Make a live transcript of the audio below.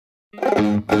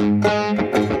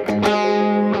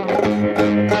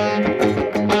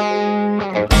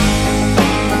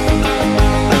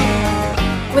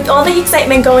With all the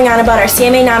excitement going on about our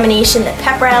CMA nomination, the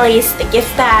pep rallies, the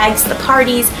gift bags, the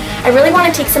parties, I really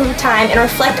want to take some time and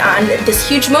reflect on this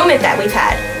huge moment that we've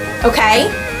had, okay?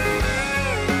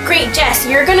 Great, Jess,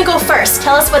 you're gonna go first.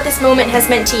 Tell us what this moment has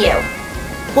meant to you.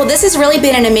 Well, this has really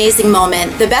been an amazing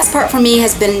moment. The best part for me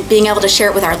has been being able to share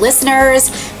it with our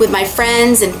listeners, with my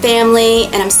friends and family,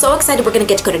 and I'm so excited we're gonna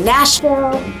get to go to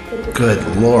Nashville. Good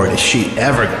Lord, is she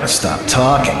ever gonna stop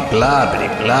talking? Blah, blah,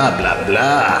 blah, blah,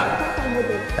 blah.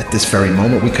 At this very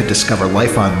moment, we could discover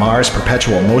life on Mars,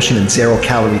 perpetual motion, and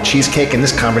zero-calorie cheesecake, and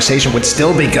this conversation would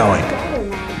still be going.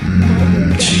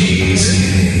 Cheesecake.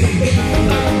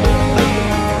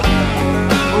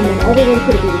 Everyone's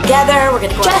gonna be together. We're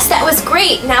gonna go. Jess, that was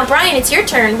great. Now, Brian, it's your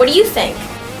turn. What do you think?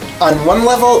 On one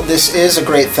level, this is a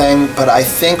great thing, but I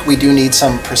think we do need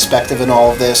some perspective in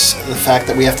all of this. The fact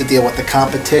that we have to deal with the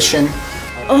competition.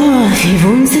 Oh, if he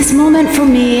ruins this moment for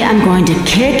me, I'm going to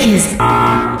kick his.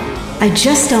 I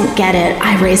just don't get it.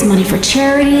 I raise money for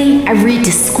charity, I read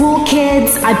to school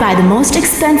kids, I buy the most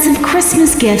expensive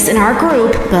Christmas gifts in our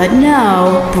group, but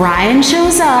no, Brian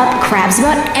shows up, crabs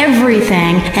about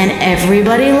everything, and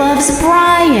everybody loves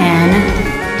Brian.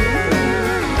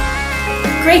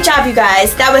 Great job, you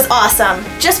guys. That was awesome.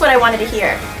 Just what I wanted to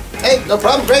hear. Hey, no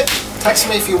problem, great. Text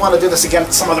me if you want to do this again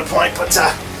at some other point, but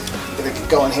I'm gonna get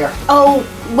going here. Oh,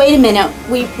 wait a minute.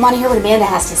 We want to hear what Amanda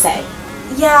has to say.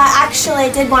 Yeah, actually, I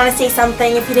did want to say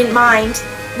something, if you didn't mind.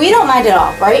 We don't mind at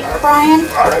all, right, Brian?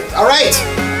 All right.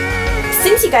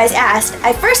 Since you guys asked,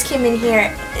 I first came in here,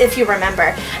 if you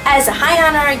remember, as a high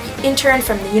honor intern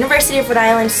from the University of Rhode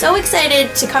Island. So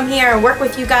excited to come here and work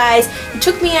with you guys. You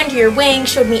took me under your wing,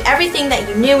 showed me everything that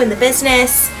you knew in the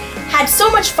business. Had so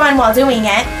much fun while doing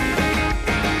it.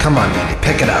 Come on, Mandy,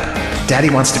 pick it up. Daddy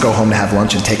wants to go home to have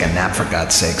lunch and take a nap, for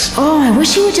God's sakes. Oh, I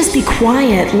wish you would just be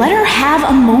quiet. Let her have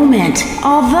a moment.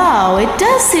 Although, it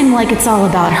does seem like it's all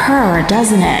about her,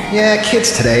 doesn't it? Yeah,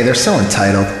 kids today, they're so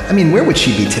entitled. I mean, where would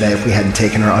she be today if we hadn't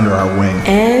taken her under our wing?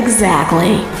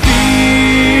 Exactly.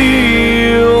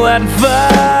 Feel that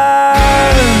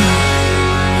vibe,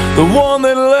 the one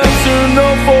that lets her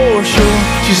know for sure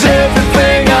she's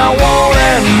everything I want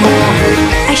and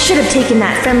more. I should have taken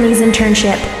that Friendly's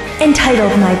internship.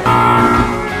 Entitled my